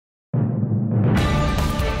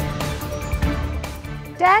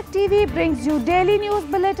Tag TV brings you daily news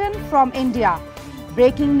bulletin from India.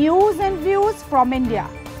 Breaking news and views from India.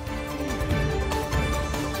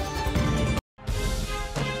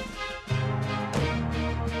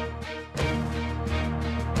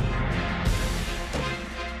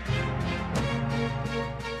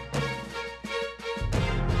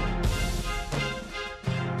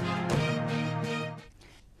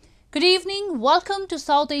 Good evening. Welcome to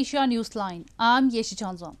South Asia Newsline. I'm Yasin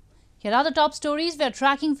Malik. Here are the top stories we are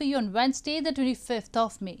tracking for you on Wednesday, the 25th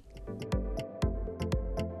of May.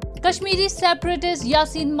 Kashmiri separatist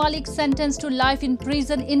Yasin Malik sentenced to life in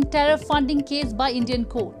prison in terror funding case by Indian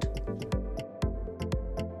court.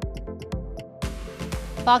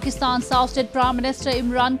 Pakistan's ousted Prime Minister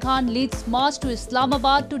Imran Khan leads march to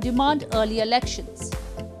Islamabad to demand early elections.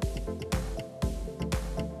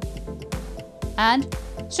 And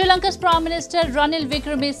Sri Lanka's Prime Minister Ranil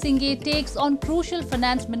Wickremesinghe takes on crucial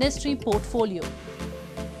finance ministry portfolio.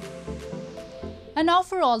 And now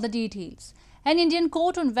for all the details. An Indian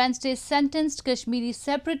court on Wednesday sentenced Kashmiri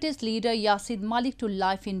separatist leader Yasin Malik to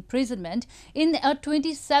life imprisonment in a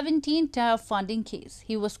 2017 terror funding case.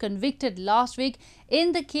 He was convicted last week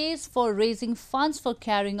in the case for raising funds for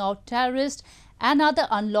carrying out terrorist and other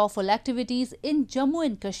unlawful activities in Jammu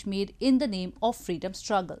and Kashmir in the name of freedom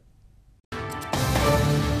struggle.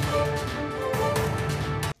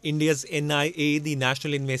 India's NIA, the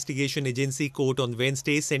National Investigation Agency court on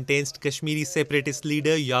Wednesday sentenced Kashmiri separatist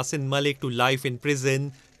leader Yasin Malik to life in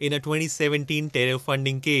prison in a 2017 terror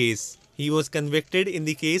funding case. He was convicted in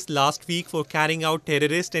the case last week for carrying out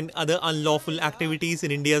terrorist and other unlawful activities in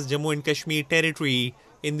India's Jammu and Kashmir territory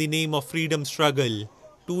in the name of freedom struggle.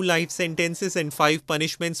 2 life sentences and 5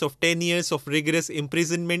 punishments of 10 years of rigorous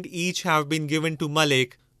imprisonment each have been given to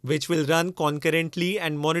Malik, which will run concurrently,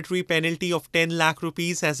 and monetary penalty of 10 lakh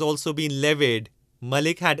rupees has also been levied.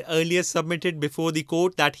 Malik had earlier submitted before the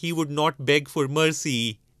court that he would not beg for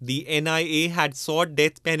mercy. The NIA had sought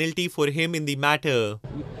death penalty for him in the matter.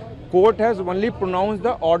 Court has only pronounced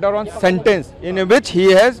the order on sentence in which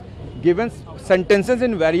he has given sentences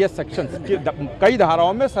in various sections. कई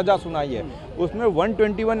धाराओं में सजा सुनाई है. उसमें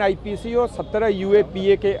 121 IPC और 17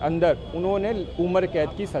 UAPA के अंदर उन्होंने उम्र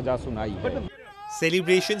कैद की सजा सुनाई.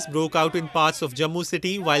 Celebrations broke out in parts of Jammu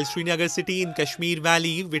city, while Srinagar city in Kashmir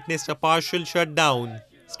Valley witnessed a partial shutdown.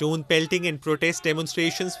 Stone pelting and protest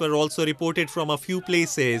demonstrations were also reported from a few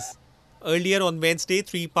places. Earlier on Wednesday,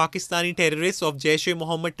 3 Pakistani terrorists of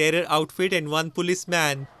Jaish-e-Mohammed terror outfit and 1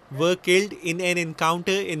 policeman were killed in an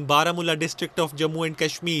encounter in Baramulla district of Jammu and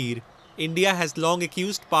Kashmir. India has long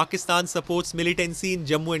accused Pakistan supports militancy in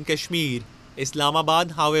Jammu and Kashmir.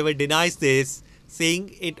 Islamabad, however, denies this,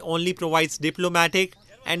 saying it only provides diplomatic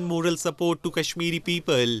and moral support to Kashmiri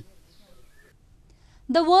people.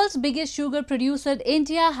 The world's biggest sugar producer,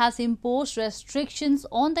 India, has imposed restrictions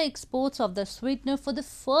on the exports of the sweetener for the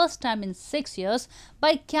first time in 6 years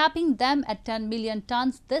by capping them at 10 million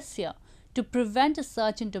tons this year to prevent a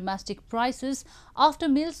surge in domestic prices after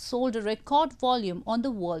mills sold a record volume on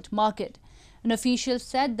the world market. An official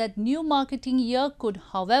said that new marketing year could,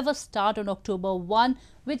 however, start on October 1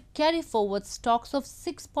 with carry-forward stocks of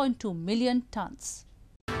 6.2 million tons.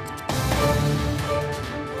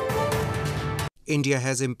 India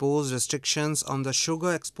has imposed restrictions on the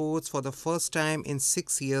sugar exports for the first time in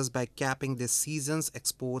 6 years by capping this season's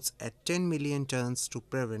exports at 10 million tons to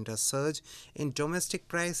prevent a surge in domestic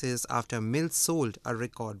prices after mills sold a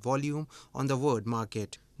record volume on the world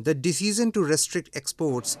market. The decision to restrict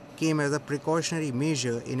exports came as a precautionary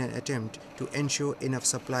measure in an attempt to ensure enough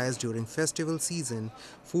supplies during festival season,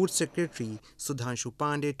 Food Secretary Sudhanshu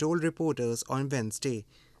Pandey told reporters on Wednesday.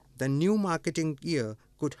 The new marketing year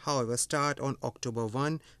could, however, start on October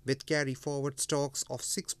 1 with carry-forward stocks of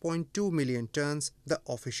 6.2 million tons, the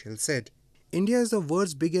official said. India is the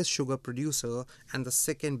world's biggest sugar producer and the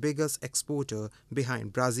second biggest exporter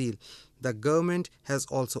behind Brazil. The government has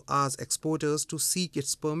also asked exporters to seek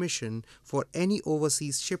its permission for any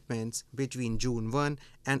overseas shipments between June 1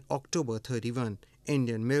 and October 31.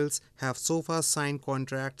 Indian mills have so far signed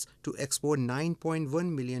contracts to export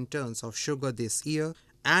 9.1 million tons of sugar this year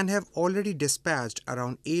and have already dispatched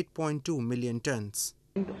around 8.2 million tons.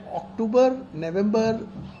 October, November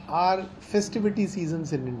are festivity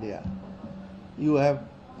seasons in India. You have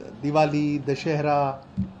Diwali, Dashehra,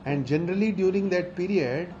 and generally during that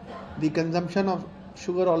period, the consumption of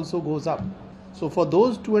sugar also goes up. So for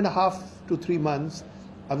those 2.5 to 3 months,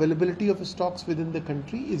 availability of stocks within the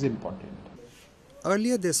country is important.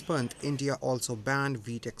 Earlier this month, India also banned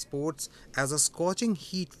wheat exports as a scorching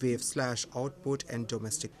heat wave slashed output and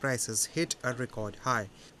domestic prices hit a record high.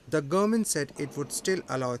 The government said it would still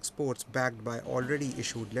allow exports backed by already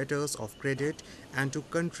issued letters of credit and to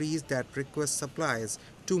countries that request supplies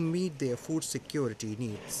to meet their food security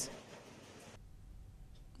needs.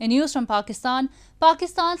 In news from Pakistan,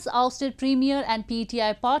 Pakistan's ousted Premier and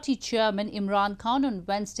PTI party chairman Imran Khan on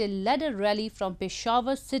Wednesday led a rally from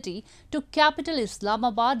Peshawar city to capital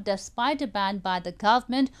Islamabad despite a ban by the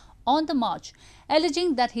government on the march,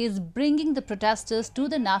 alleging that he is bringing the protesters to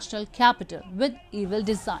the national capital with evil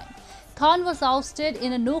design. Khan was ousted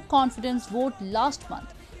in a no-confidence vote last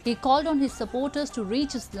month. He called on his supporters to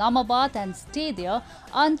reach Islamabad and stay there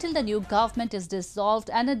until the new government is dissolved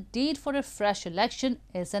and a date for a fresh election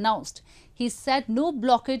is announced. He said no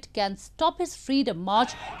blockade can stop his freedom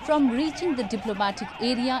march from reaching the diplomatic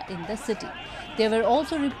area in the city. There were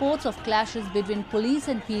also reports of clashes between police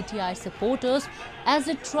and PTI supporters as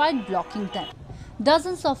they tried blocking them.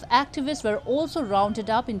 Dozens of activists were also rounded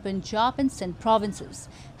up in Punjab and Sindh provinces.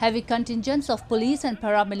 Heavy contingents of police and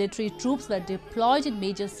paramilitary troops were deployed in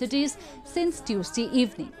major cities since Tuesday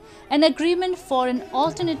evening. An agreement for an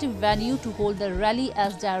alternative venue to hold the rally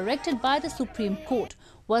as directed by the Supreme Court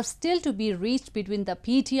was still to be reached between the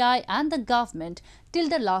PTI and the government till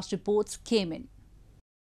the last reports came in.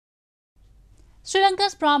 Sri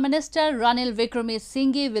Lanka's Prime Minister Ranil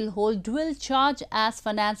Wickremesinghe will hold dual charge as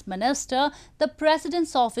Finance Minister, the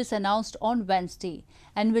President's office announced on Wednesday,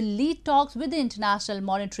 and will lead talks with the International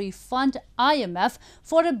Monetary Fund (IMF)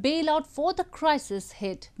 for a bailout for the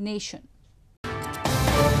crisis-hit nation.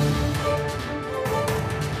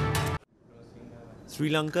 Sri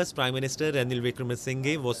Lanka's Prime Minister Ranil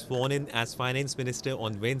Wickremesinghe was sworn in as Finance Minister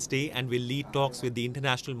on Wednesday and will lead talks with the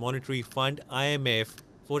International Monetary Fund (IMF)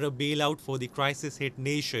 for a bailout for the crisis-hit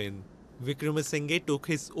nation. Wickremesinghe took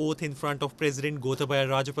his oath in front of President Gotabaya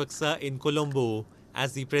Rajapaksa in Colombo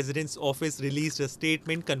as the President's office released a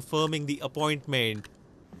statement confirming the appointment.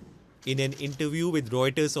 In an interview with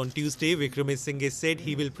Reuters on Tuesday, Wickremesinghe said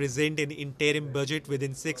he will present an interim budget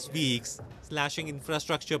within 6 weeks, slashing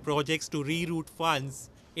infrastructure projects to reroute funds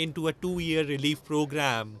into a 2-year relief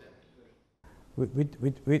program. With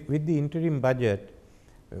the interim budget,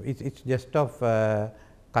 it's just of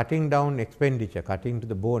cutting down expenditure, cutting to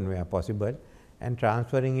the bone where possible and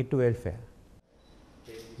transferring it to welfare.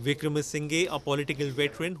 Wickremesinghe, a political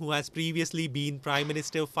veteran who has previously been Prime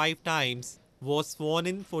Minister 5 times, was sworn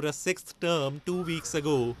in for a 6th term 2 weeks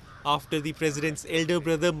ago after the President's elder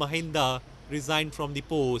brother Mahinda resigned from the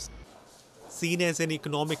post. Seen as an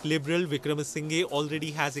economic liberal, Wickremesinghe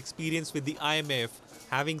already has experience with the IMF,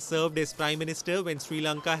 having served as Prime Minister when Sri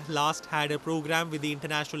Lanka last had a program with the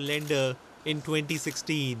international lender in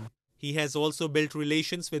 2016. He has also built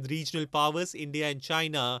relations with regional powers India and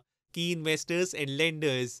China, key investors and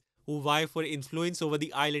lenders who vie for influence over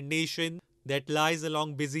the island nation that lies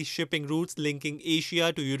along busy shipping routes linking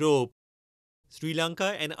Asia to Europe. Sri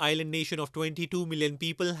Lanka, an island nation of 22 million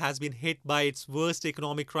people, has been hit by its worst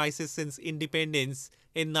economic crisis since independence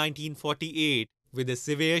in 1948, with a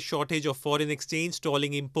severe shortage of foreign exchange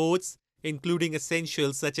stalling imports, including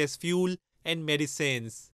essentials such as fuel and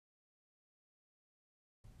medicines.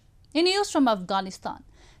 In news from Afghanistan,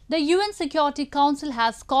 the UN Security Council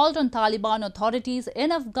has called on Taliban authorities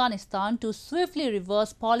in Afghanistan to swiftly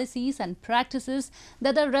reverse policies and practices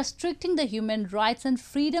that are restricting the human rights and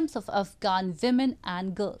freedoms of Afghan women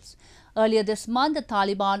and girls. Earlier this month, the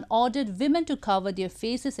Taliban ordered women to cover their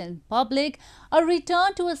faces in public, a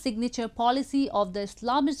return to a signature policy of the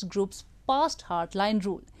Islamist group's past hardline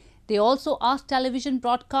rule. They also asked television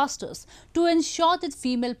broadcasters to ensure that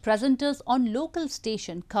female presenters on local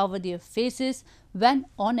stations cover their faces when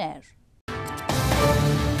on air.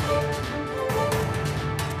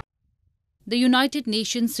 The United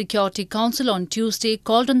Nations Security Council on Tuesday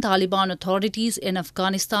called on Taliban authorities in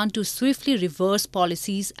Afghanistan to swiftly reverse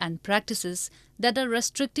policies and practices that are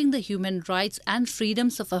restricting the human rights and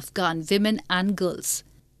freedoms of Afghan women and girls.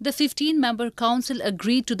 The 15-member council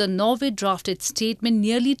agreed to the Norway-drafted statement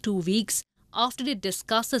nearly 2 weeks after it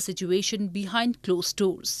discussed the situation behind closed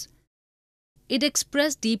doors. It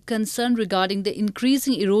expressed deep concern regarding the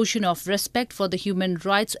increasing erosion of respect for the human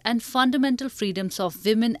rights and fundamental freedoms of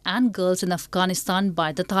women and girls in Afghanistan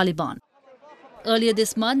by the Taliban. Earlier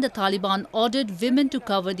this month, the Taliban ordered women to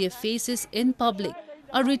cover their faces in public,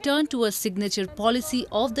 a return to a signature policy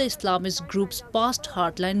of the Islamist group's past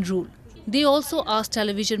hardline rule. They also asked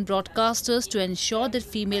television broadcasters to ensure that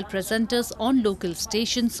female presenters on local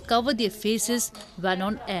stations cover their faces when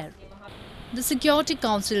on air. The Security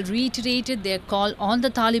Council reiterated their call on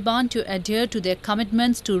the Taliban to adhere to their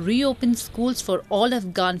commitments to reopen schools for all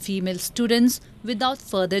Afghan female students without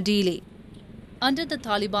further delay. Under the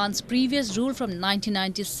Taliban's previous rule from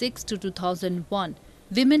 1996 to 2001,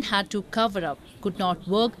 women had to cover up, could not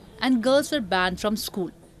work, and girls were banned from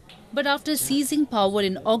school. But after seizing power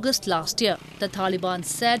in August last year, the Taliban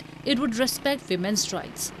said it would respect women's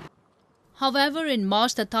rights. However, in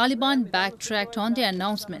March, the Taliban backtracked on their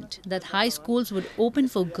announcement that high schools would open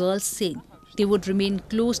for girls, saying they would remain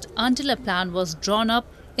closed until a plan was drawn up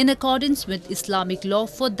in accordance with Islamic law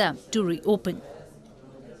for them to reopen.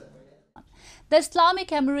 The Islamic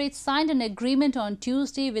Emirates signed an agreement on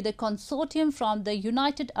Tuesday with a consortium from the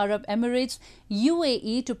United Arab Emirates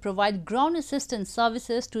 (UAE) to provide ground assistance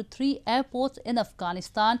services to 3 airports in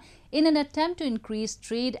Afghanistan in an attempt to increase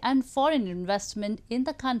trade and foreign investment in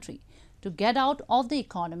the country to get out of the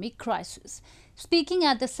economic crisis. Speaking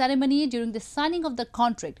at the ceremony during the signing of the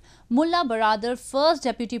contract, Mullah Baradar, first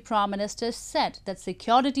Deputy Prime Minister, said that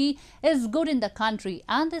security is good in the country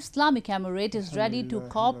and the Islamic Emirate is ready to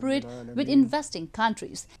cooperate with investing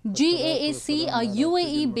countries. GAAC, a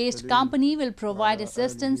UAE-based company, will provide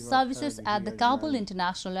assistance services at the Kabul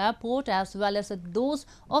International Airport as well as at those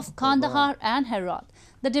of Kandahar and Herat.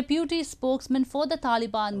 The deputy spokesman for the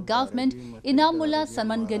Taliban government, Inamullah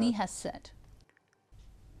Samangani, has said.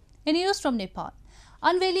 In news from Nepal,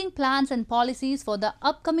 unveiling plans and policies for the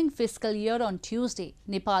upcoming fiscal year on Tuesday,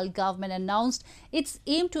 Nepal government announced its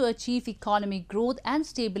aim to achieve economic growth and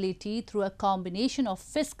stability through a combination of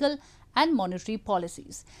fiscal and monetary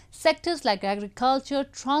policies. Sectors like agriculture,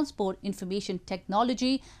 transport, information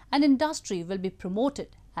technology and industry will be promoted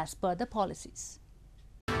as per the policies.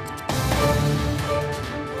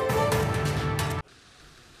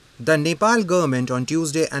 The Nepal government on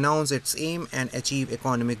Tuesday announced its aim and achieve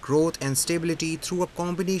economic growth and stability through a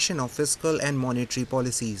combination of fiscal and monetary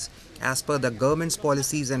policies. As per the government's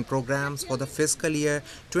policies and programs for the fiscal year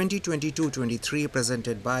 2022-23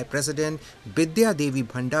 presented by President Bidya Devi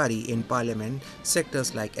Bhandari in Parliament,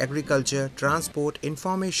 sectors like agriculture, transport,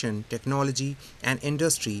 information, technology and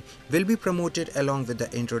industry will be promoted along with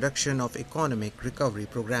the introduction of economic recovery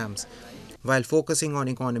programs. While focusing on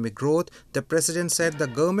economic growth, the President said the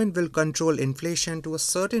government will control inflation to a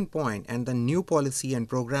certain point and the new policy and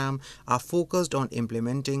program are focused on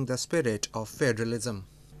implementing the spirit of federalism.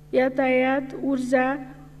 यातायात, ऊर्जा,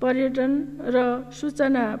 पर्यटन र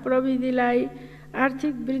सूचना प्रविधिलाई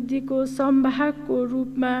आर्थिक वृद्धिको संवाहकको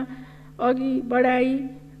रूपमा अघि बढाई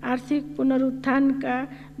आर्थिक पुनरुत्थानका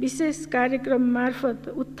विशेष कार्यक्रम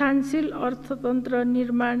मार्फत उत्थानशील अर्थतन्त्र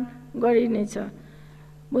निर्माण गरिनेछ।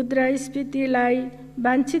 मुद्रास्फीतिलाई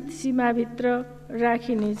वांछित सीमाभित्र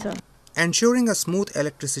राखिनेछ। Ensuring a smooth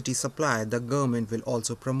electricity supply, the government will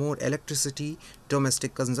also promote electricity,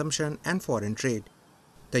 domestic consumption and foreign trade.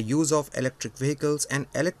 The use of electric vehicles and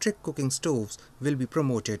electric cooking stoves will be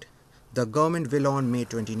promoted. The government will on May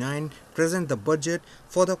 29 present the budget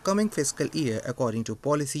for the coming fiscal year according to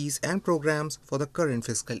policies and programs for the current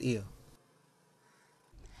fiscal year.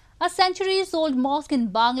 A centuries-old mosque in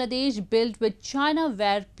Bangladesh built with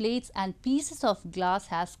China-ware plates and pieces of glass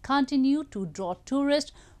has continued to draw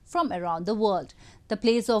tourists from around the world. The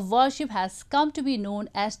place of worship has come to be known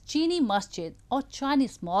as Chini Masjid or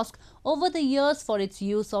Chinese Mosque over the years for its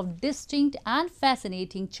use of distinct and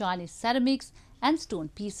fascinating Chinese ceramics and stone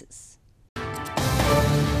pieces.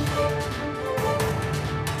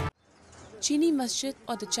 Chini Masjid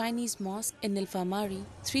or the Chinese Mosque in Nilphamari,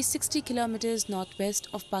 360 kilometers northwest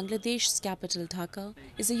of Bangladesh's capital Dhaka,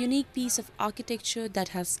 is a unique piece of architecture that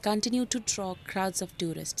has continued to draw crowds of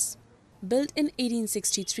tourists. Built in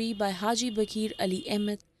 1863 by Haji Bakir Ali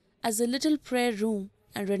Ahmed as a little prayer room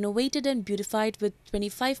and renovated and beautified with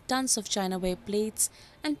 25 tons of China-ware plates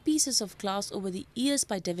and pieces of glass over the years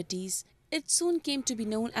by devotees, it soon came to be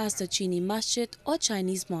known as the Chini Masjid or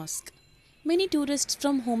Chinese Mosque. Many tourists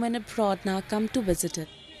from home and abroad now come to visit it,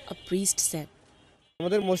 a priest said.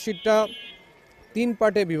 আমাদের মসজিদটা 3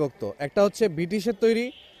 পার্টে বিভক্ত। একটা হচ্ছে ব্রিটিশের তৈরি,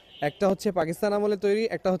 একটা হচ্ছে পাকিস্তান আমলে তৈরি,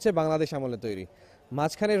 একটা হচ্ছে বাংলাদেশ আমলে তৈরি।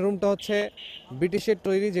 মাঝখানের রুমটা হচ্ছে ব্রিটিশের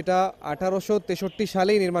তৈরি যেটা 1863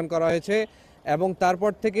 সালেই নির্মাণ করা হয়েছে এবং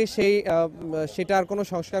তারপর থেকে সেটা আর কোনো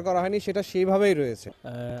সংস্কার করা হয়নি, সেটা সেইভাবেই রয়েছে।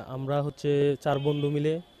 আমরা হচ্ছে 4 বন্ধু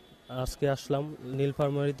মিলে আজকে আসলাম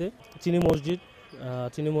নীলফামারীতে চিনি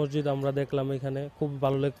মসজিদ আমরা দেখলাম, এখানে খুব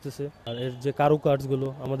ভালো লাগতেছে আর এর যে কারুকার্যগুলো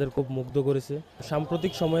আমাদের খুব মুগ্ধ করেছে।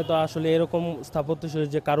 সাম্প্রতিক সময়ে তো আসলে এরকম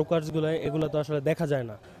স্থাপত্যশৈলীর যে কারুকার্যগুলো এগুলো তো আসলে দেখা যায়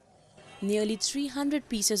না। Nearly 300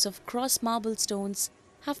 pieces of cross marble stones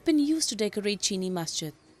have been used to decorate Chini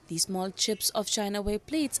Masjid. These small chips of China-ware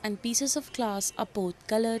plates and pieces of glass are both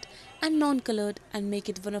colored and non-colored and make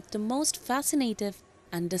it one of the most fascinating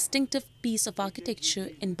and distinctive piece of architecture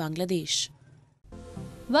in Bangladesh.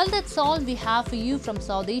 Well, that's all we have for you from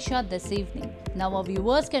South Asia this evening. Now our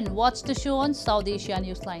viewers can watch the show on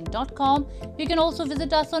SouthAsiaNewsline.com. You can also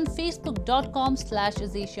visit us on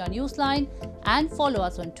Facebook.com/IsAsiaNewsline and follow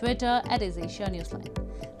us on Twitter @IsAsiaNewsline.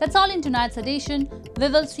 That's all in tonight's edition. We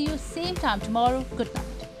will see you same time tomorrow. Good night.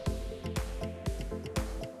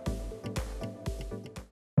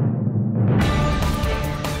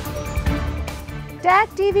 Tag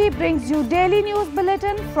TV brings you daily news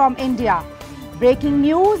bulletin from India. Breaking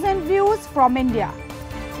news and views from India.